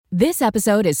This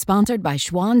episode is sponsored by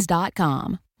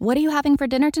Schwans.com. What are you having for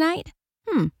dinner tonight?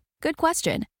 Good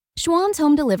question. Schwans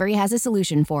Home Delivery has a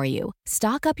solution for you.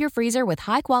 Stock up your freezer with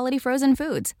high-quality frozen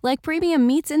foods like premium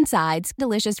meats and sides,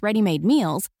 delicious ready-made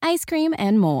meals, ice cream,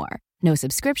 and more. No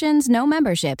subscriptions, no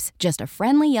memberships, just a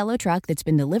friendly yellow truck that's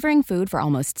been delivering food for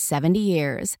almost 70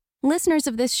 years. Listeners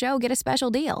of this show get a special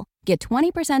deal. Get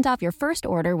 20% off your first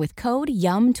order with code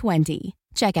YUM20.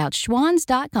 Check out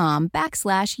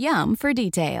schwans.com/YUM for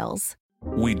details.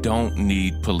 We don't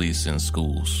need police in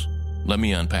schools. Let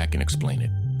me unpack and explain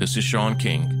it. This is Sean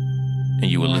King,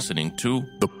 and you are listening to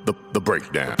The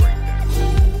Breakdown.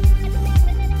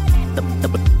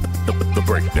 The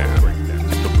Breakdown.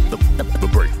 The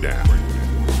Breakdown.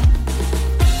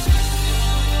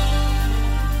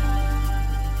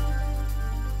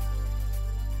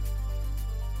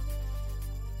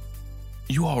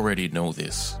 You already know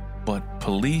this, but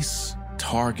police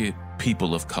target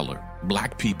people of color,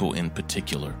 black people in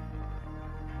particular,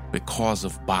 because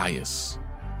of bias,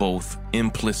 both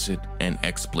implicit and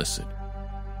explicit.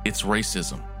 It's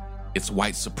racism, it's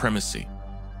white supremacy,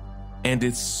 and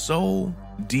it's so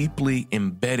deeply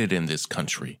embedded in this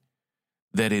country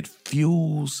that it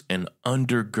fuels and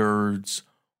undergirds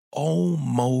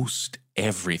almost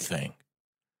everything.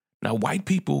 Now, white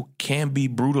people can be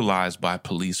brutalized by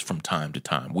police from time to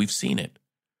time. We've seen it.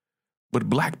 But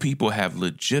black people have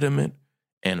legitimate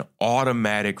and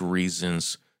automatic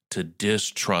reasons to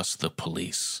distrust the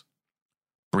police.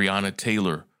 Breonna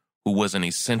Taylor, who was an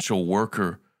essential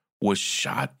worker, was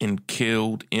shot and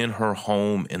killed in her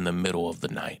home in the middle of the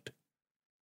night.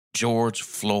 George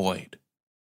Floyd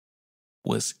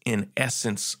was, in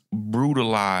essence,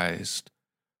 brutalized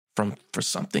for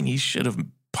something he should have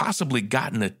possibly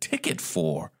gotten a ticket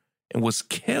for and was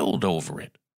killed over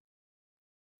it.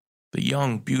 The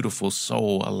young, beautiful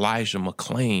soul, Elijah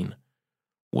McClain,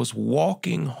 was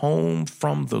walking home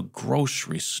from the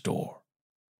grocery store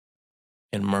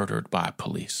and murdered by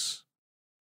police.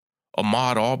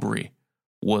 Ahmaud Arbery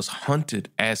was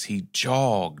hunted as he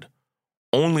jogged,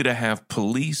 only to have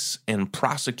police and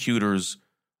prosecutors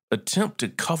attempt to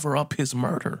cover up his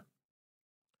murder.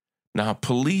 Now,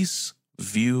 police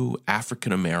view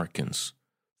African Americans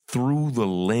through the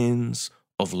lens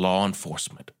of law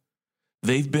enforcement.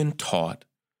 They've been taught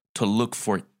to look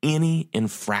for any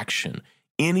infraction,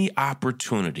 any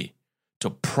opportunity to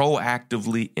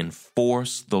proactively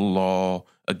enforce the law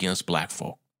against black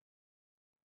folk.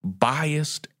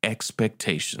 Biased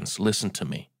expectations, listen to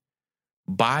me,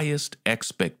 biased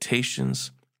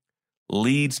expectations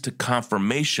leads to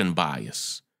confirmation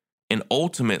bias, and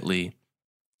ultimately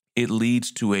it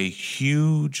leads to a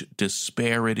huge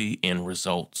disparity in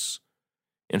results.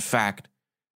 In fact,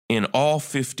 in all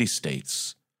 50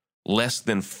 states, less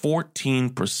than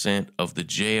 14% of the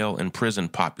jail and prison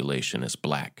population is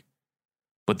black.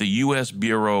 But the U.S.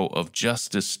 Bureau of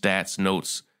Justice Stats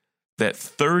notes that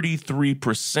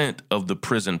 33% of the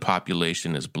prison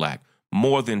population is black,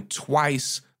 more than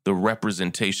twice the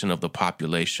representation of the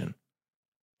population.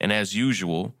 And as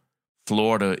usual,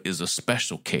 Florida is a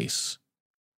special case,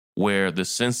 where the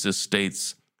census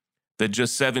states that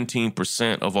just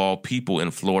 17% of all people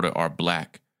in Florida are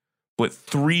black, but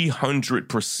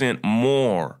 300%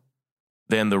 more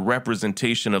than the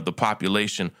representation of the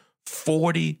population.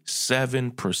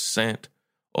 47%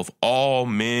 of all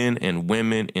men and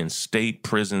women in state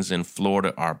prisons in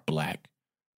Florida are black,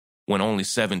 when only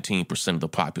 17% of the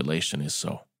population is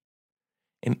so.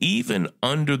 And even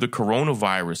under the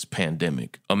coronavirus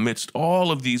pandemic, amidst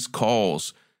all of these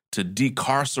calls to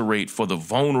decarcerate for the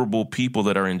vulnerable people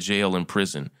that are in jail and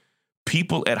prison,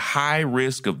 people at high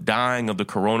risk of dying of the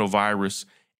coronavirus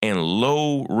and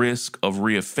low risk of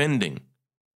reoffending,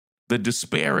 the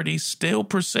disparity still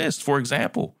persists. For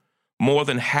example, more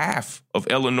than half of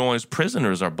Illinois'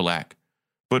 prisoners are black,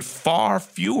 but far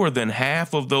fewer than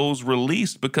half of those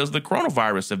released because of the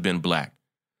coronavirus have been black.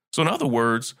 So in other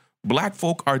words, black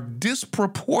folk are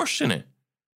disproportionate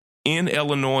in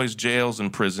Illinois' jails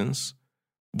and prisons,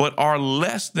 but are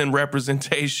less than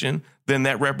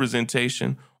that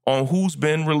representation on who's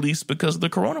been released because of the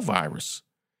coronavirus.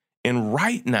 And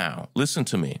right now, listen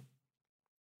to me,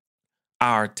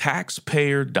 our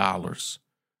taxpayer dollars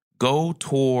go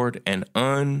toward an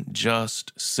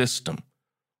unjust system,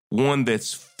 one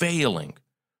that's failing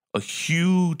a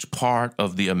huge part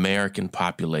of the American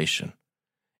population.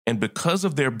 And because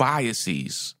of their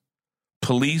biases,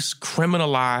 police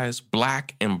criminalize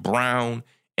black and brown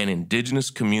and indigenous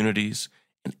communities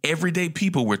and everyday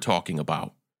people we're talking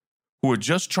about who are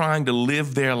just trying to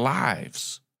live their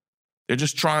lives. They're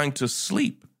just trying to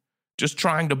sleep, just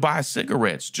trying to buy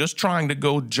cigarettes, just trying to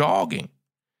go jogging.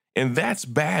 And that's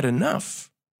bad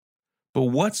enough. But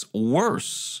what's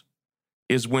worse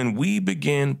is when we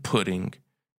begin putting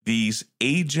these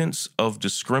agents of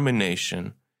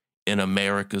discrimination in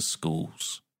America's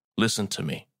schools. Listen to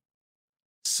me.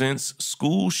 Since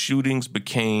school shootings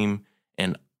became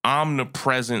an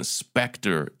omnipresent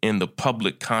specter in the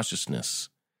public consciousness,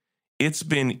 it's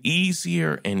been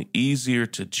easier and easier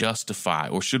to justify,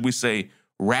 or should we say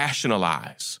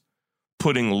rationalize,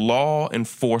 putting law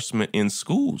enforcement in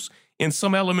schools, in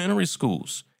some elementary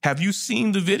schools. Have you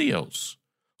seen the videos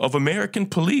of American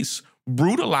police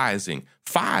brutalizing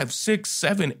 5, 6,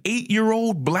 7,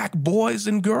 8-year-old black boys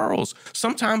and girls,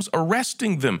 sometimes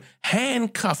arresting them,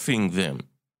 handcuffing them?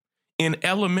 In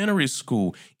elementary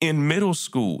school, in middle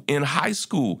school, in high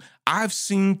school, I've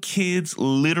seen kids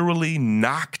literally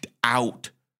knocked out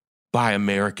by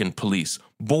American police,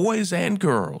 boys and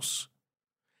girls.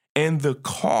 And the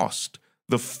cost,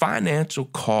 the financial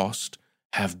cost,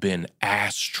 have been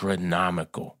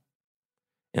astronomical.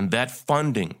 And that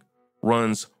funding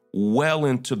runs well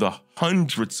into the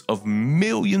hundreds of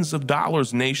millions of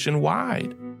dollars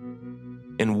nationwide.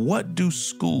 And what do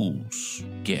schools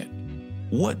get?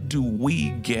 What do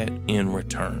we get in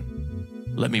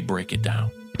return? Let me break it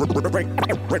down. Break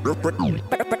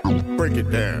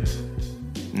it down.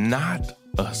 Not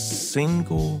a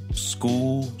single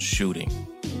school shooting,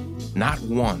 not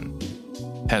one,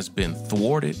 has been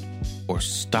thwarted or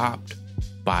stopped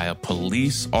by a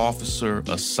police officer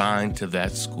assigned to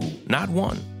that school. Not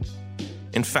one.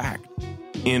 In fact,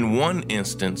 in one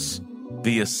instance,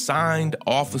 the assigned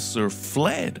officer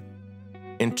fled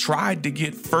and tried to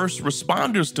get first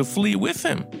responders to flee with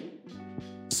him.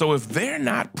 So if they're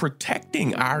not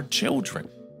protecting our children,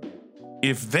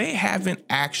 if they haven't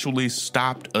actually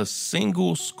stopped a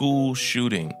single school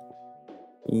shooting,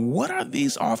 what are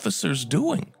these officers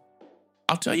doing?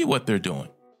 I'll tell you what they're doing.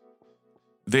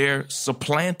 They're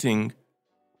supplanting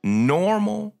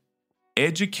normal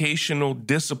educational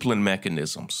discipline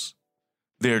mechanisms.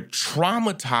 They're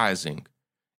traumatizing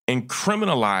and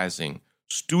criminalizing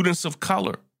students of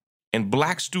color, and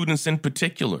black students in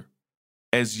particular,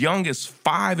 as young as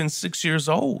 5 and 6 years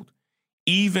old,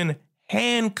 even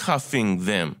handcuffing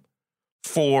them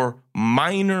for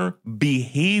minor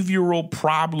behavioral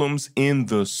problems in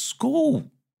the school.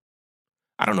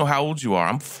 I don't know how old you are.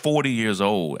 I'm 40 years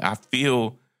old. I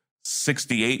feel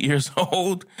 68 years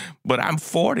old, but I'm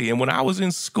 40. And when I was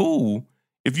in school,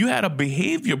 if you had a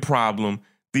behavior problem,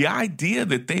 the idea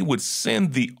that they would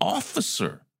send the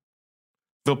officer,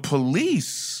 the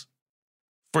police,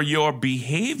 for your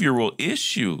behavioral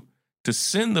issue, to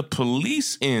send the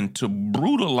police in to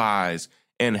brutalize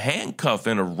and handcuff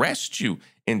and arrest you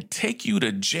and take you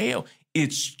to jail,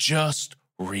 it's just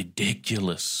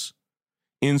ridiculous.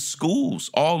 In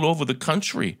schools all over the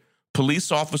country,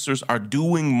 police officers are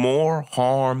doing more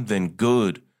harm than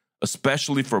good,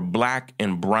 especially for black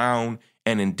and brown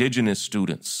and indigenous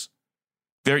students.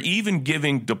 They're even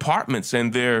giving departments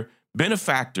and their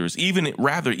benefactors, even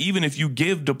if you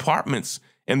give departments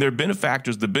and their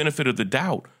benefactors the benefit of the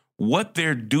doubt, what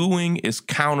they're doing is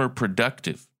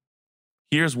counterproductive.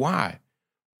 Here's why.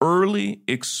 Early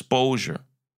exposure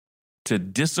to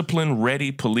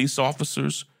discipline-ready police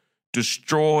officers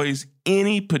destroys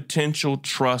any potential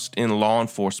trust in law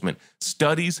enforcement.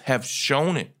 Studies have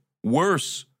shown it.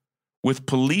 Worse, with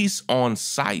police on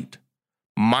site,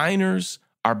 minors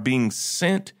are being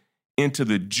sent into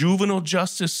the juvenile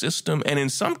justice system, and in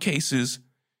some cases,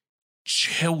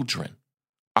 children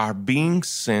are being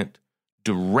sent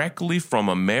directly from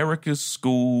America's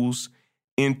schools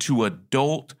into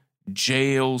adult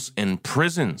jails and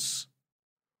prisons.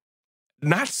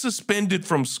 Not suspended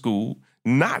from school,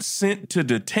 not sent to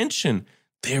detention.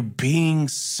 They're being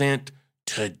sent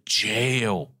to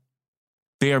jail.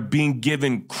 They are being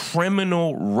given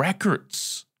criminal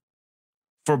records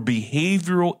for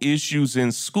behavioral issues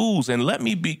in schools. And let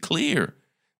me be clear,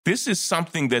 this is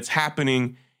something that's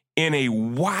happening in a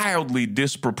wildly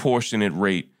disproportionate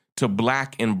rate to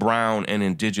black and brown and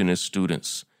indigenous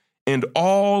students, and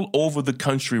all over the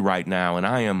country right now. And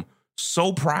I am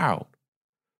so proud.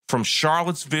 From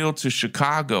Charlottesville to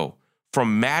Chicago,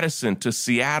 from Madison to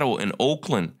Seattle and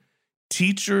Oakland,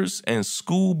 teachers and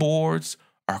school boards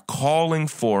are calling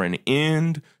for an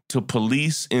end to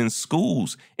police in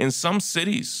schools. And some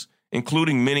cities,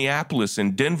 including Minneapolis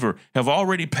and Denver, have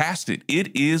already passed it.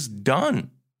 It is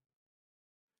done.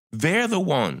 They're the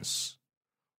ones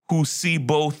who see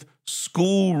both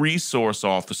school resource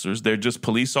officers, they're just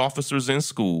police officers in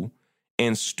school,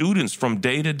 and students from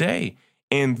day to day.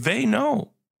 And they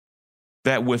know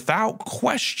that without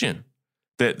question,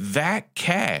 that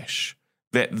cash,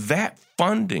 that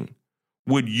funding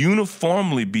would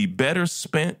uniformly be better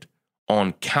spent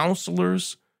on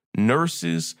counselors,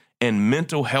 nurses, and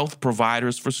mental health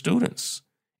providers for students.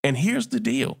 And here's the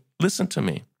deal. Listen to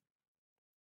me.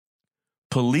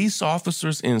 Police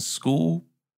officers in school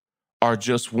are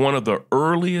just one of the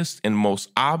earliest and most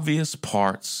obvious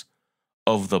parts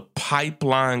of the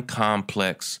pipeline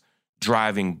complex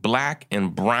driving Black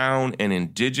and brown and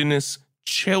indigenous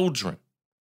children,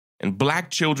 and Black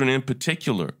children in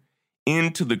particular,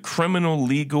 into the criminal,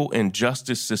 legal, and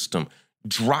justice system,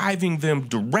 driving them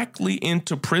directly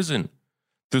into prison.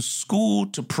 The school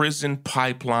to prison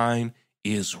pipeline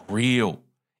is real,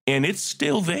 and it's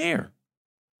still there.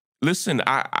 Listen,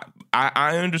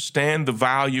 I understand the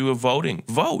value of voting.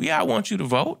 Vote. Yeah, I want you to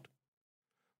vote.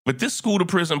 But this school to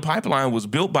prison pipeline was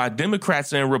built by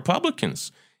Democrats and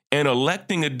Republicans, and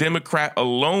electing a Democrat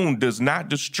alone does not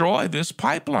destroy this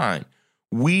pipeline.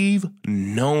 We've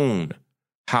known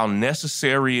how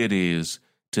necessary it is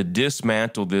to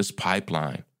dismantle this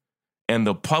pipeline, and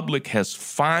the public has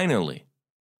finally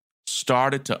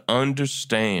started to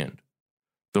understand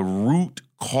the root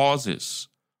causes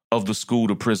of the school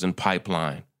to prison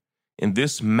pipeline. In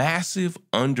this massive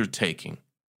undertaking,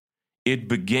 it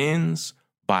begins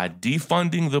by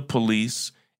defunding the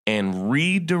police and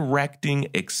redirecting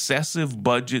excessive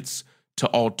budgets to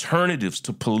alternatives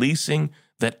to policing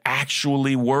that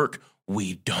actually work.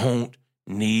 We don't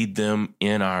need them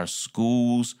in our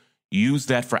schools. Use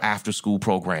that for after-school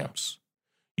programs.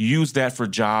 Use that for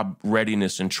job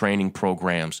readiness and training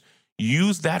programs.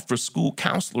 Use that for school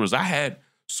counselors. I had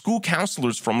school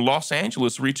counselors from Los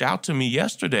Angeles reach out to me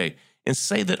yesterday and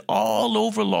say that all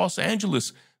over Los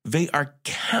Angeles, they are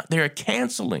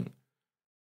canceling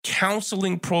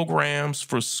counseling programs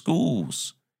for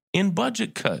schools in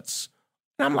budget cuts.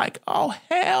 And I'm like, oh,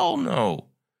 hell no.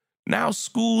 Now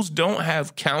schools don't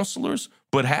have counselors,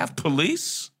 but have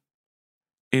police.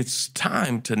 It's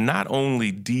time to not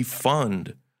only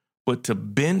defund, but to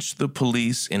bench the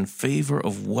police in favor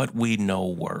of what we know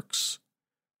works.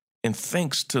 And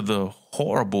thanks to the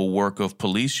horrible work of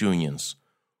police unions,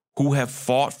 who have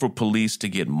fought for police to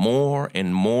get more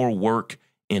and more work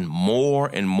in more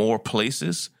and more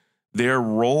places, their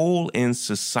role in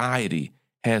society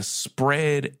has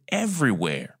spread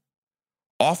everywhere.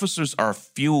 Officers are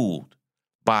fueled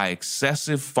by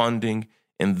excessive funding,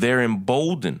 and they're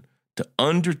emboldened to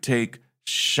undertake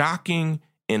shocking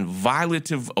and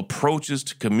violative approaches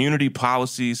to community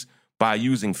policies by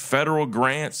using federal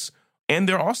grants, and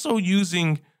they're also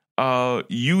using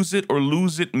use it or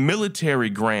lose it military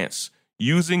grants,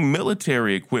 using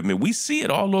military equipment. We see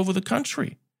it all over the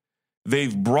country.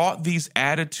 They've brought these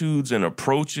attitudes and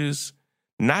approaches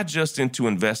not just into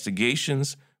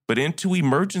investigations, but into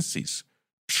emergencies,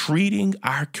 treating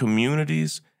our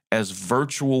communities as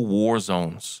virtual war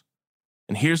zones.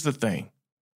 And here's the thing.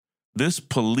 This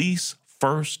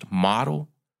police-first model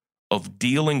of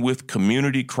dealing with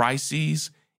community crises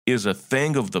is a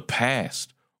thing of the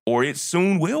past, or it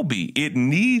soon will be. It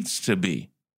needs to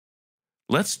be.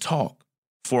 Let's talk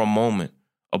for a moment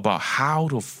about how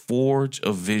to forge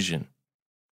a vision,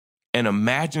 an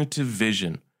imaginative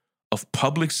vision of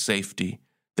public safety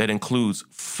that includes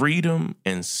freedom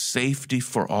and safety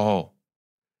for all.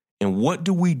 And what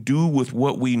do we do with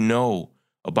what we know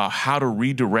about how to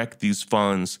redirect these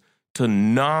funds to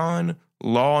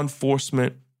non-law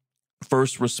enforcement,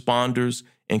 first responders,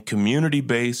 and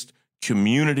community-based,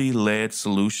 community-led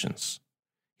solutions?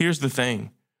 Here's the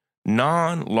thing.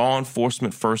 Non-law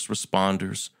enforcement first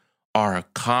responders are a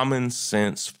common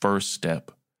sense first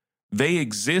step. They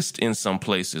exist in some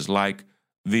places like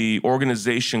the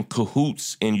organization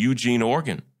Cahoots in Eugene,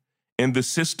 Oregon, and the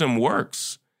system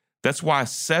works. That's why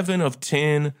 7 of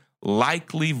 10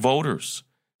 likely voters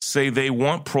say they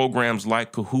want programs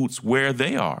like Cahoots where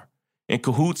they are. And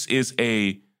Cahoots is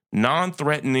a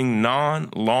non-threatening,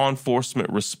 non-law enforcement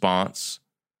response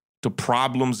to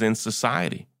problems in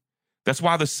society. That's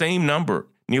why the same number,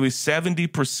 nearly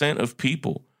 70% of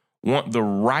people, want the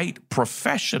right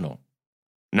professional,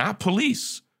 not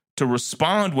police, to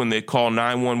respond when they call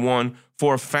 911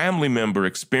 for a family member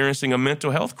experiencing a mental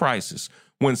health crisis.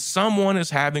 When someone is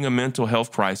having a mental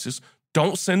health crisis,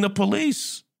 don't send the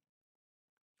police.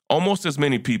 Almost as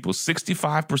many people,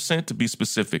 65% to be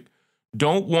specific,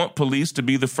 don't want police to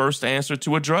be the first answer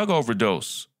to a drug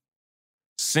overdose.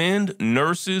 Send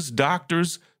nurses,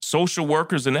 doctors, social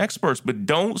workers, and experts, but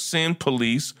don't send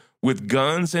police with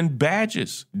guns and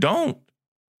badges. Don't.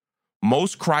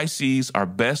 Most crises are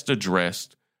best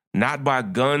addressed not by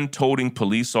gun-toting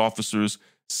police officers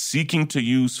seeking to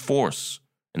use force.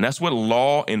 And that's what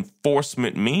law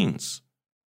enforcement means.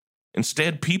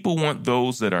 Instead, people want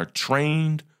those that are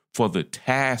trained for the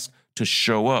task to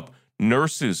show up,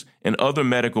 nurses and other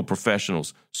medical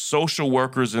professionals, social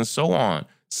workers, and so on,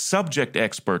 subject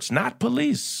experts, not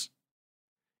police.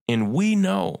 And we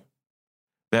know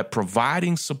that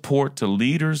providing support to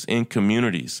leaders in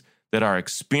communities that are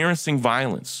experiencing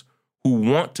violence, who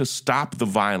want to stop the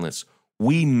violence,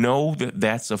 we know that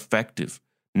that's effective.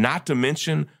 Not to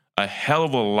mention a hell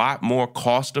of a lot more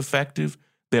cost effective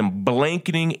than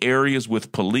blanketing areas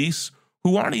with police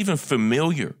who aren't even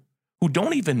familiar, who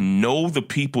don't even know the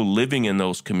people living in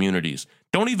those communities,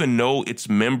 don't even know its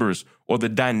members or the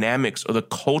dynamics or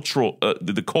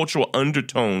the cultural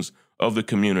undertones of the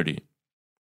community.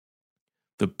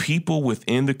 The people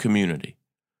within the community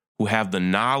who have the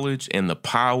knowledge and the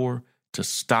power to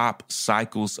stop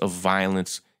cycles of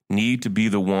violence need to be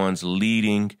the ones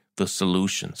leading the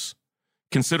solutions.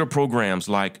 Consider programs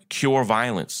like Cure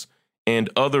Violence and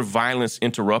other violence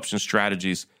interruption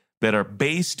strategies that are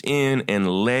based in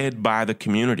and led by the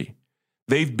community.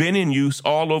 They've been in use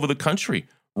all over the country.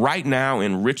 Right now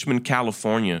in Richmond,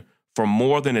 California, for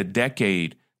more than a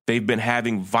decade, they've been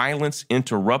having violence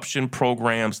interruption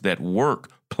programs that work,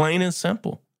 plain and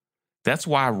simple. That's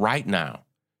why right now,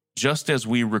 just as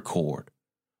we record,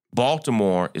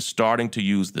 Baltimore is starting to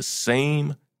use the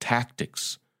same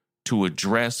tactics to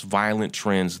address violent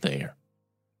trends there.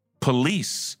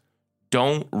 Police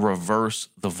don't reverse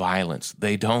the violence.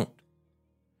 They don't.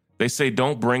 They say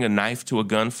don't bring a knife to a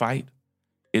gunfight.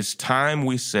 It's time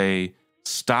we say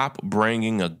stop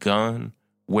bringing a gun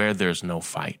where there's no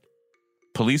fight.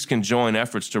 Police can join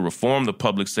efforts to reform the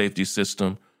public safety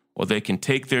system, or they can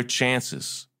take their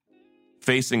chances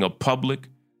facing a public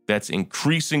that's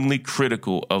increasingly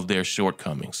critical of their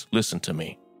shortcomings. Listen to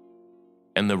me.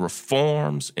 And the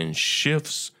reforms and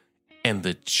shifts and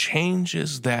the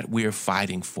changes that we're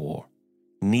fighting for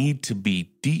need to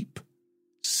be deep,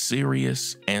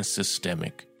 serious, and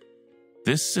systemic.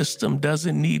 This system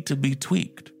doesn't need to be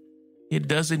tweaked. It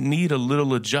doesn't need a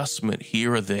little adjustment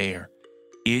here or there.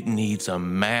 It needs a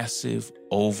massive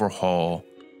overhaul,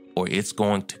 or it's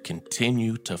going to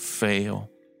continue to fail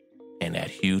and at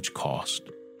huge cost.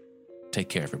 Take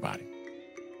care, everybody.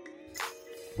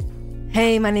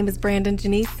 Hey, my name is Brandon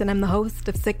Janice, and I'm the host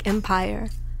of Sick Empire,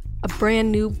 a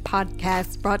brand new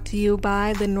podcast brought to you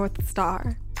by the North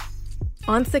Star.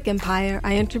 On Sick Empire,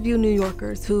 I interview New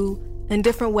Yorkers who, in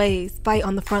different ways, fight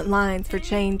on the front lines for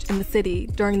change in the city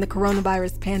during the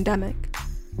coronavirus pandemic.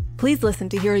 Please listen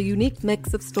to hear a unique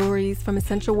mix of stories from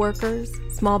essential workers,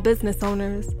 small business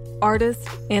owners, artists,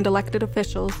 and elected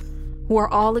officials who are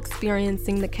all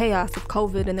experiencing the chaos of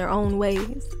COVID in their own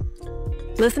ways.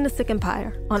 Listen to Sick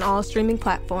Empire on all streaming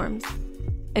platforms,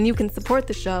 and you can support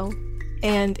the show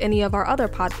and any of our other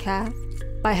podcasts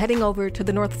by heading over to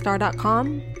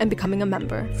thenorthstar.com and becoming a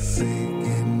member. Sick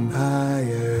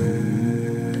Empire.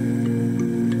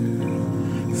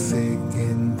 Sick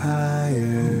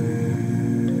Empire.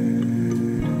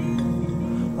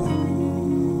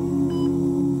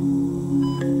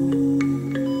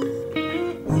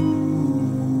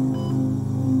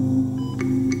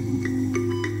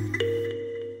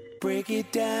 Break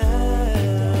it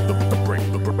down. The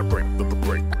breakdown. The breakdown.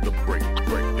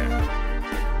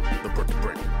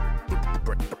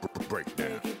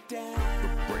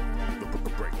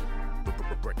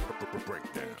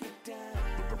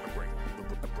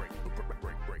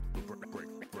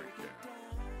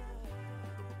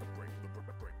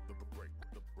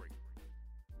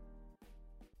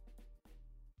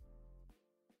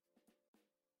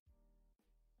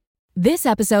 This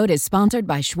episode is sponsored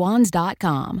by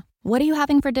Schwans.com. What are you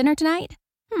having for dinner tonight?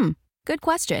 Good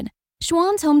question.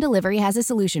 Schwans Home Delivery has a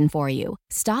solution for you.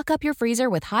 Stock up your freezer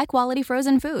with high-quality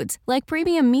frozen foods like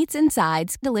premium meats and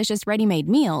sides, delicious ready-made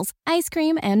meals, ice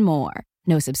cream, and more.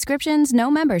 No subscriptions,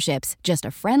 no memberships, just a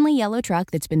friendly yellow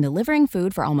truck that's been delivering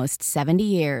food for almost 70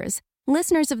 years.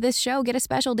 Listeners of this show get a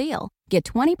special deal. Get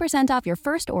 20% off your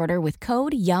first order with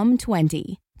code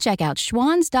YUM20. Check out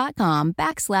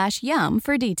schwans.com/YUM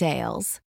for details.